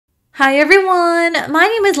Hi everyone, my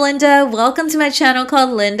name is Linda. Welcome to my channel called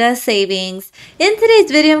Linda Savings. In today's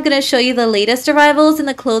video, I'm going to show you the latest arrivals in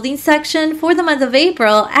the clothing section for the month of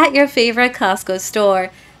April at your favorite Costco store.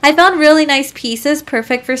 I found really nice pieces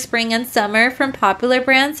perfect for spring and summer from popular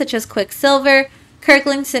brands such as Quicksilver,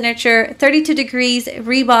 Kirkland Signature, 32 Degrees,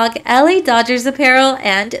 Reebok, LA Dodgers apparel,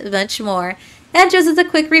 and much more. And just as a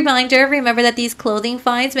quick reminder, remember that these clothing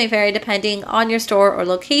finds may vary depending on your store or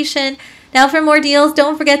location. Now for more deals,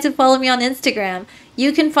 don't forget to follow me on Instagram.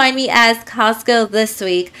 You can find me as Costco this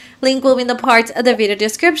week. Link will be in the part of the video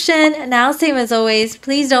description. Now, same as always,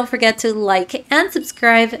 please don't forget to like and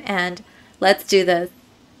subscribe, and let's do this.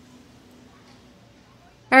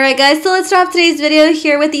 Alright guys, so let's start off today's video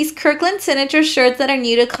here with these Kirkland Signature shirts that are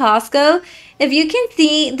new to Costco. If you can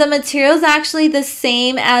see, the material is actually the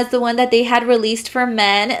same as the one that they had released for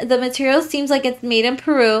men. The material seems like it's made in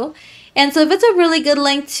Peru. And so if it's a really good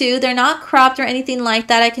length too, they're not cropped or anything like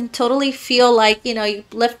that. I can totally feel like, you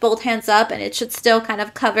lift both hands up and it should still kind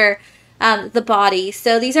of cover the body.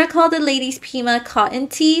 So these are called the Ladies Pima cotton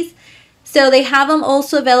tees. So they have them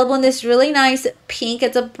also available in this really nice pink.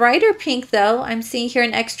 It's a brighter pink though. I'm seeing here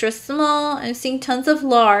an extra small. I'm seeing tons of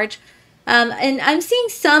large. And I'm seeing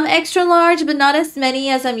some extra large, but not as many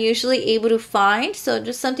as I'm usually able to find. So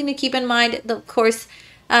just something to keep in mind. Of course,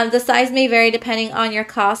 the size may vary depending on your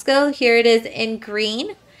Costco. Here it is in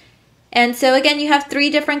green. And so again, you have 3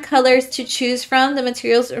 different colors to choose from. The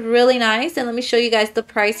material's really nice. And let me show you guys the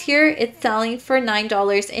price here. It's selling for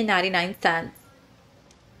 $9.99.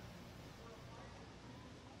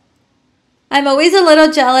 I'm always a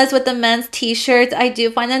little jealous with the men's t-shirts. I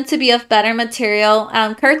do find them to be of better material.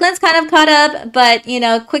 Kirkland's kind of caught up, but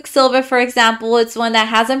Quiksilver, for example, it's one that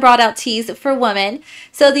hasn't brought out tees for women.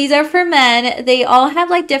 So these are for men. They all have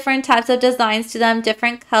like different types of designs to them,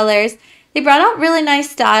 different colors. They brought out really nice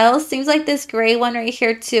styles. Seems like this gray one right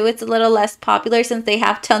here too. It's a little less popular since they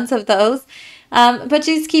have tons of those. But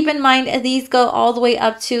just keep in mind, these go all the way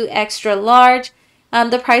up to extra large.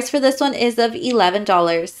 The price for this one is of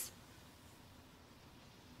 $11.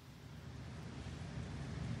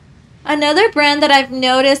 Another brand that I've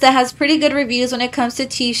noticed that has pretty good reviews when it comes to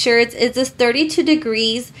t-shirts is this 32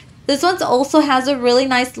 Degrees. This one also has a really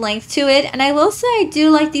nice length to it, and I will say I do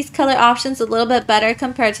like these color options a little bit better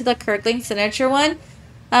compared to the Kirkland Signature one.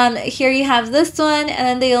 Here you have this one, and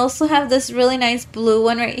then they also have this really nice blue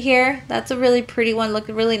one right here. That's a really pretty one,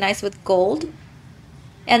 looking really nice with gold.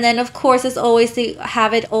 And then of course, as always, they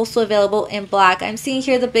have it also available in black. I'm seeing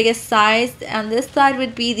here the biggest size on this side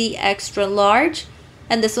would be the extra large.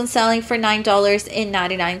 And this one's selling for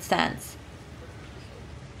 $9.99.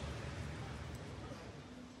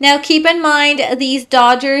 Now keep in mind, these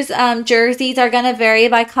Dodgers jerseys are going to vary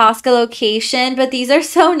by Costco location, but these are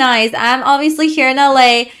so nice. I'm obviously here in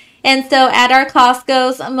LA, and so at our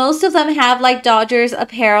Costco's, most of them have like Dodgers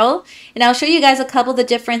apparel. And I'll show you guys a couple of the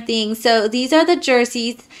different things. So these are the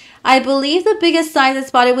jerseys. I believe the biggest size I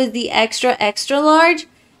spotted was the extra large,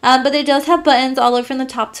 but it does have buttons all over from the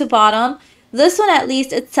top to bottom. This one, at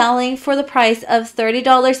least, it's selling for the price of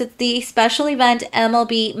 $30. It's the special event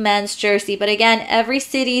MLB men's jersey. But again, every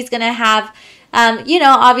city is going to have,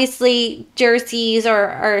 obviously jerseys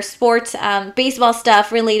or sports, baseball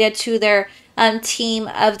stuff related to their team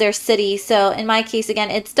of their city. So in my case,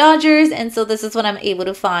 again, it's Dodgers. And so this is what I'm able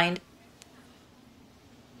to find.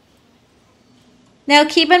 Now,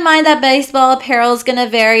 keep in mind that baseball apparel is going to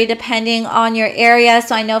vary depending on your area.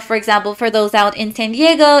 So I know, for example, for those out in San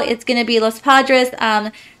Diego, it's going to be Los Padres,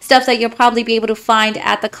 stuff that you'll probably be able to find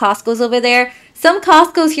at the Costco's over there. Some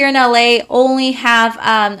Costco's here in LA only have,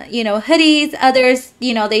 hoodies. Others,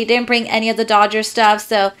 they didn't bring any of the Dodger stuff.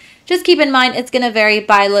 So just keep in mind, it's going to vary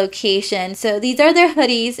by location. So these are their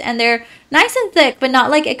hoodies, and they're nice and thick, but not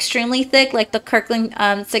like extremely thick like the Kirkland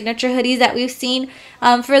Signature hoodies that we've seen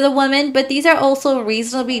for the women. But these are also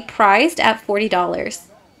reasonably priced at $40.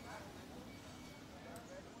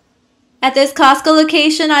 At this Costco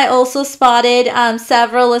location, I also spotted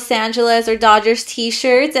several Los Angeles or Dodgers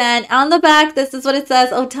t-shirts. And on the back, this is what it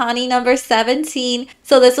says, Ohtani number 17.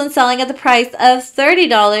 So this one's selling at the price of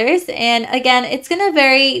 $30. And again, it's going to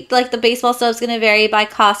vary, like the baseball stuff is going to vary by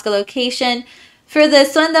Costco location. For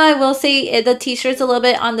this one, though, I will say the t-shirt's a little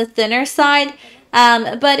bit on the thinner side.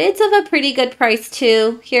 But it's of a pretty good price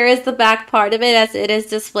too. Here is the back part of it as it is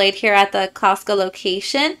displayed here at the Costco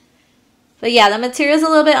location. But yeah, the material is a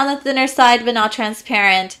little bit on the thinner side, but not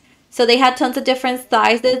transparent. So they had tons of different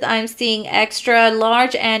sizes. I'm seeing extra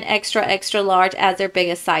large and extra large as their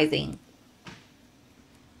biggest sizing.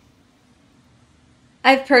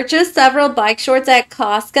 I've purchased several bike shorts at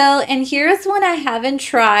Costco, and here's one I haven't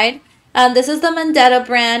tried. This is the Mandetta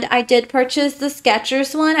brand. I did purchase the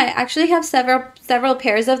Skechers one. I actually have several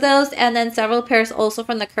pairs of those, and then several pairs also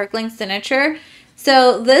from the Kirkland Signature.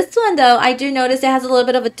 So this one though, I do notice it has a little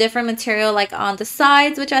bit of a different material like on the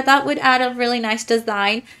sides, which I thought would add a really nice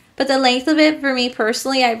design. But the length of it, for me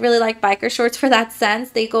personally, I really like biker shorts for that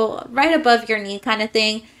sense. They go right above your knee kind of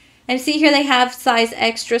thing. And see here they have size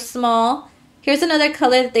extra small. Here's another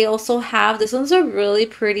color that they also have. This one's a really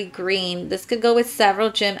pretty green. This could go with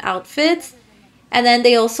several gym outfits. And then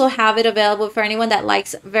they also have it available for anyone that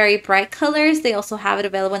likes very bright colors. They also have it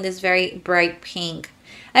available in this very bright pink.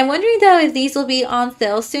 I'm wondering though if these will be on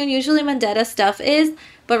sale soon. Usually Mandetta stuff is,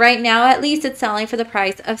 but right now at least it's selling for the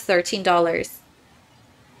price of $13.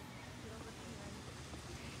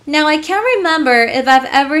 Now, I can't remember if I've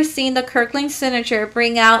ever seen the Kirkland Signature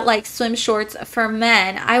bring out like swim shorts for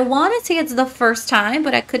men. I want to say it's the first time,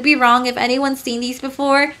 but I could be wrong. If anyone's seen these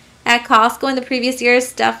before at Costco in the previous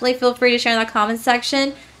years, definitely feel free to share in the comments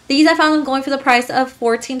section. These I found them going for the price of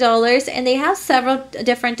 $14, and they have several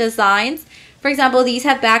different designs. For example, these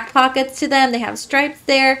have back pockets to them. They have stripes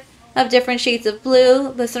there of different shades of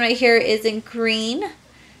blue. This one right here is in green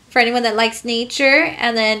for anyone that likes nature.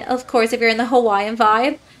 And then, of course, if you're in the Hawaiian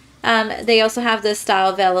vibe, they also have this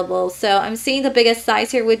style available. So I'm seeing the biggest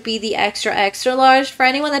size here would be the extra extra large. For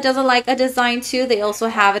anyone that doesn't like a design too, they also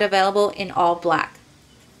have it available in all black.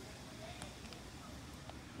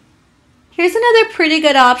 Here's another pretty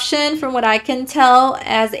good option from what I can tell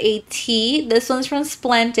as a tee. This one's from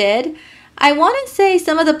Splendid. I want to say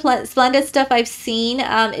some of the Splendid stuff I've seen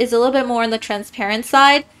is a little bit more on the transparent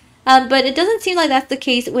side. But it doesn't seem like that's the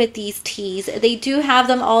case with these tees. They do have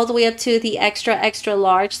them all the way up to the extra extra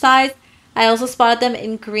large size. I also spotted them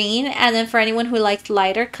in green. And then for anyone who likes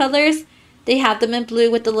lighter colors, they have them in blue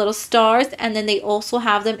with the little stars. And then they also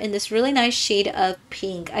have them in this really nice shade of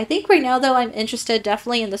pink. I think right now though I'm interested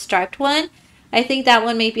definitely in the striped one. I think that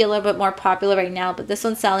one may be a little bit more popular right now. But this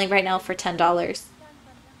one's selling right now for $10.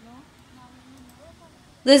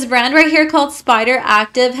 This brand right here called Spider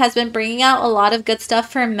Active has been bringing out a lot of good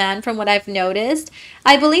stuff for men from what I've noticed.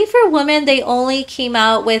 I believe for women they only came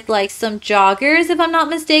out with like some joggers if I'm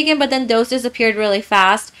not mistaken, but then those disappeared really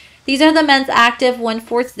fast. These are the men's active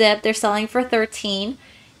 1/4 zip. They're selling for $13.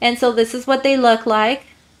 And so this is what they look like.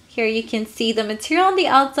 Here you can see the material on the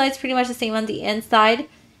outside is pretty much the same on the inside.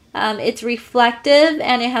 It's reflective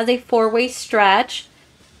and it has a 4-way stretch.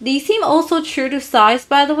 These seem also true to size,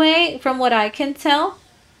 by the way, from what I can tell.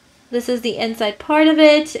 This is the inside part of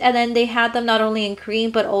it, and then they had them not only in green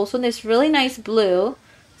but also in this really nice blue.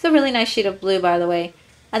 It's a really nice shade of blue, by the way.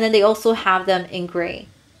 And then they also have them in gray.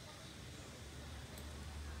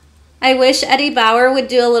 I wish Eddie Bauer would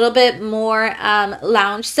do a little bit more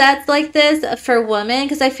lounge sets like this for women,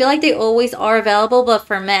 because I feel like they always are available, but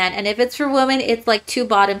for men. And if it's for women, it's like 2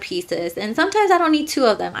 bottom pieces. And sometimes I don't need 2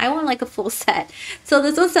 of them. I want like a full set. So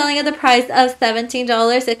this one's selling at the price of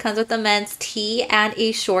 $17. It comes with a men's tee and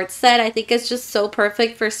a short set. I think it's just so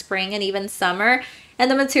perfect for spring and even summer. And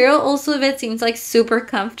the material also of it seems like super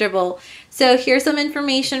comfortable. So here's some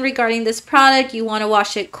information regarding this product. You want to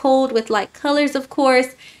wash it cold with light colors, of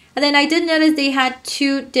course. And then I did notice they had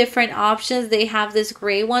 2 different options. They have this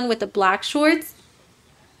gray one with the black shorts.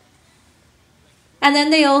 And then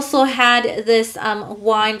they also had this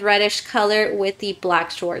wine reddish color with the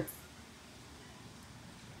black shorts.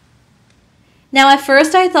 Now at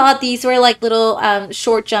first I thought these were like little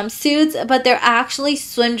short jumpsuits, but they're actually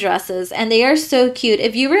swim dresses and they are so cute.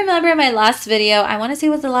 If you remember my last video, I want to say it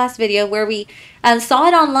was the last video where we saw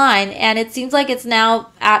it online, and it seems like it's now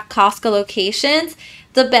at Costco locations.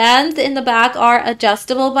 The bands in the back are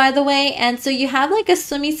adjustable, by the way, and so you have like a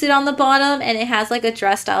swimmy suit on the bottom and it has like a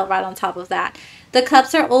dress style right on top of that. The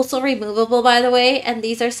cups are also removable, by the way, and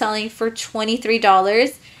these are selling for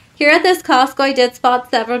 $23. Here at this Costco, I did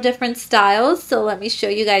spot several different styles, so let me show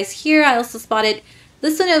you guys here. I also spotted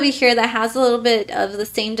this one over here that has a little bit of the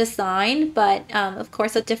same design, but of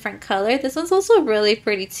course a different color. This one's also really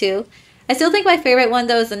pretty too. I still think my favorite one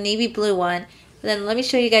though is the navy blue one. Then let me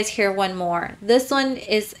show you guys here one more. This one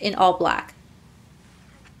is in all black.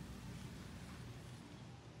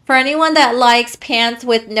 For anyone that likes pants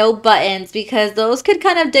with no buttons, because those could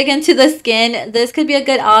kind of dig into the skin, this could be a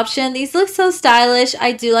good option. These look so stylish.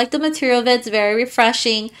 I do like the material of it. It's very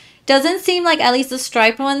refreshing. Doesn't seem like at least the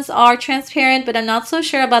striped ones are transparent, but I'm not so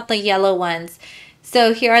sure about the yellow ones.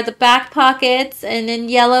 So here are the back pockets, and in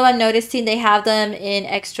yellow I'm noticing they have them in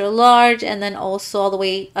extra large and then also all the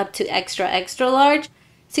way up to extra extra large.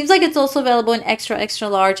 Seems like it's also available in extra extra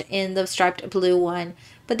large in the striped blue one.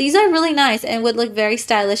 But these are really nice and would look very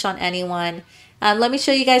stylish on anyone. Let me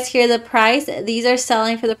show you guys here the price. These are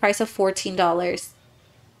selling for the price of $14.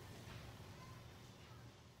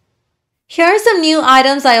 Here are some new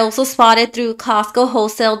items I also spotted through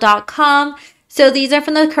CostcoWholesale.com. So these are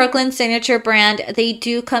from the Kirkland Signature brand. They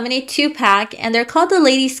do come in a 2-pack, and they're called the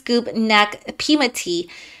Lady Scoop Neck Pima Tee.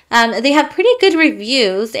 They have pretty good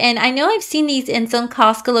reviews, and I know I've seen these in some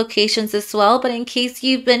Costco locations as well, but in case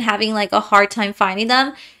you've been having like a hard time finding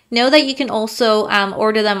them, know that you can also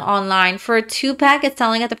order them online. For a 2-pack, it's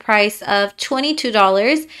selling at the price of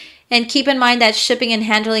 $22. And keep in mind that shipping and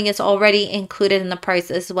handling is already included in the price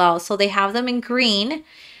as well. So they have them in green,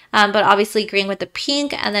 but obviously green with the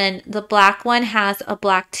pink. And then the black one has a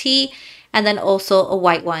black tee and then also a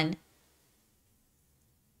white one.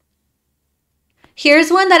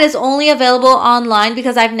 Here's one that is only available online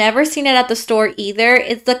because I've never seen it at the store either.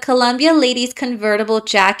 It's the Columbia Ladies Convertible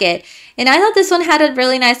Jacket. And I thought this one had a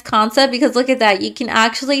really nice concept because look at that. You can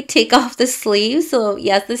actually take off the sleeves. So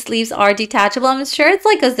yes, the sleeves are detachable. I'm sure it's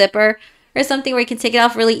like a zipper or something where you can take it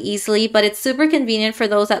off really easily. But it's super convenient for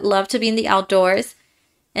those that love to be in the outdoors.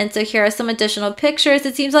 And so here are some additional pictures.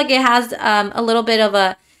 It seems like it has a little bit of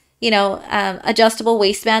a, adjustable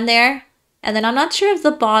waistband there. And then I'm not sure if the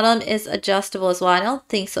bottom is adjustable as well. I don't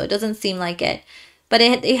think so. It doesn't seem like it. But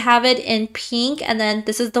they have it in pink. And then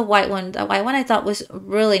this is the white one. The white one I thought was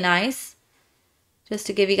really nice. Just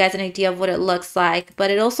to give you guys an idea of what it looks like. But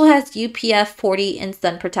it also has UPF 40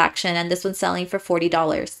 instant protection. And this one's selling for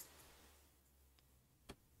 $40.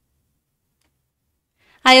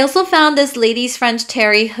 I also found this ladies French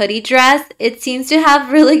terry hoodie dress. It seems to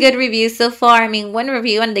have really good reviews so far. I mean, one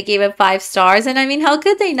review and they gave it 5 stars. And I mean, how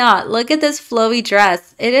could they not? Look at this flowy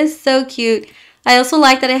dress. It is so cute. I also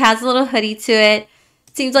like that it has a little hoodie to it.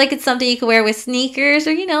 Seems like it's something you could wear with sneakers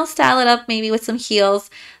or, style it up maybe with some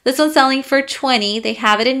heels. This one's selling for $20. They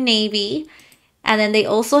have it in navy. And then they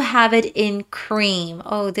also have it in cream.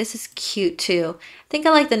 Oh, this is cute too. I think I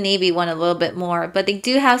like the navy one a little bit more, but they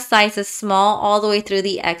do have sizes small all the way through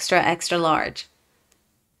the extra, extra large.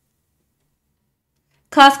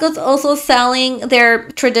 Costco's also selling their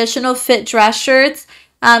traditional fit dress shirts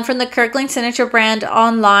from the Kirkland Signature brand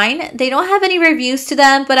online. They don't have any reviews to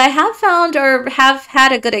them, but I have found or have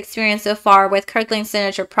had a good experience so far with Kirkland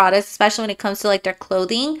Signature products, especially when it comes to like their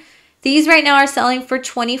clothing. These right now are selling for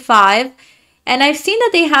 $25. And I've seen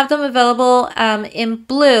that they have them available in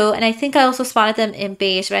blue, and I think I also spotted them in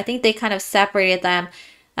beige, but I think they kind of separated them.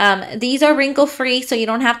 These are wrinkle-free, so you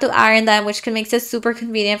don't have to iron them, which can make it super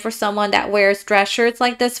convenient for someone that wears dress shirts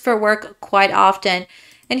like this for work quite often.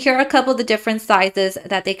 And here are a couple of the different sizes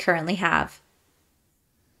that they currently have.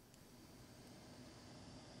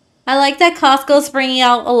 I like that Costco's bringing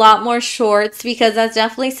out a lot more shorts because that's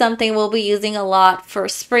definitely something we'll be using a lot for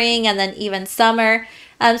spring and then even summer.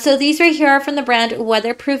 So these right here are from the brand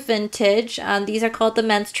Weatherproof Vintage. These are called the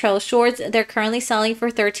men's trail shorts. They're currently selling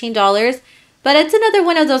for $13. But it's another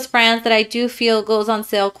one of those brands that I do feel goes on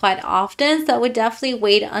sale quite often. So I would definitely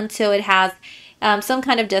wait until it has some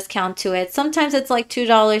kind of discount to it. Sometimes it's like $2,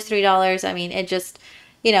 $3. I mean, it just,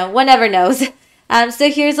 one never knows.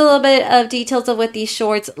 So here's a little bit of details of what these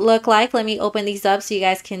shorts look like. Let me open these up so you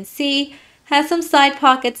guys can see. Has some side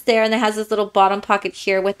pockets there, and it has this little bottom pocket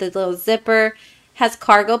here with the little zipper. Has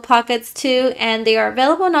cargo pockets too, and they are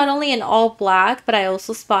available not only in all black, but I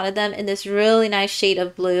also spotted them in this really nice shade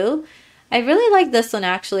of blue. I really like this one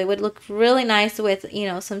actually. It would look really nice with,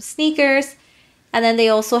 some sneakers. And then they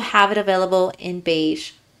also have it available in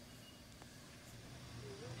beige.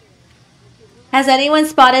 Has anyone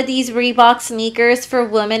spotted these Reebok sneakers for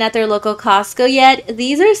women at their local Costco yet?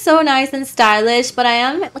 These are so nice and stylish, but I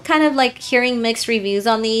am kind of like hearing mixed reviews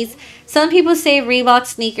on these. Some people say Reebok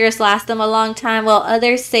sneakers last them a long time, while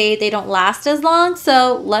others say they don't last as long.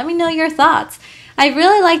 So let me know your thoughts. I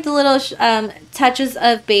really like the little touches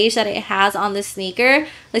of beige that it has on the sneaker,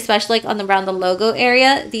 especially like around the logo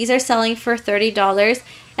area. These are selling for $30.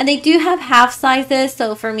 And they do have half sizes,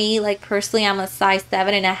 so for me, like personally, I'm a size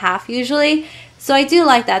 7.5 usually. So I do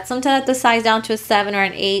like that. Sometimes I have to size down to a 7 or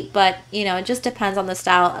an 8, but it just depends on the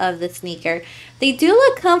style of the sneaker. They do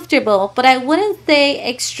look comfortable, but I wouldn't say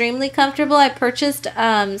extremely comfortable. I purchased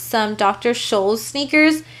some Dr. Scholl's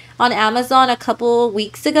sneakers on Amazon a couple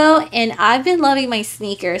weeks ago, and I've been loving my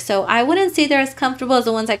sneakers. So I wouldn't say they're as comfortable as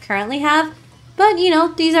the ones I currently have, but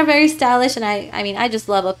these are very stylish, and I mean, I just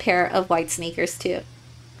love a pair of white sneakers too.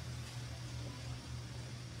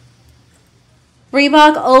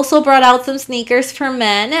 Reebok also brought out some sneakers for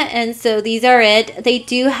men, and so these are it. They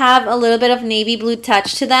do have a little bit of navy blue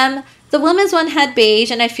touch to them. The women's one had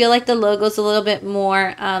beige, and I feel like the logo's a little bit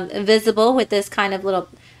more visible with this kind of little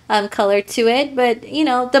color to it. But,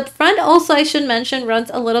 the front also, I should mention,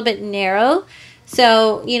 runs a little bit narrow.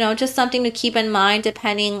 So, just something to keep in mind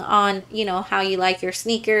depending on, how you like your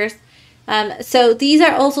sneakers. So these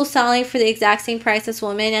are also selling for the exact same price as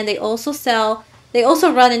women, and they also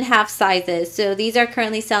run in half sizes. So these are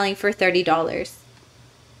currently selling for $30.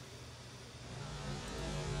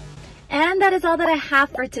 And that is all that I have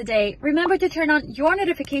for today. Remember to turn on your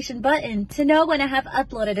notification button to know when I have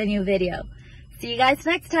uploaded a new video. See you guys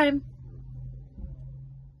next time.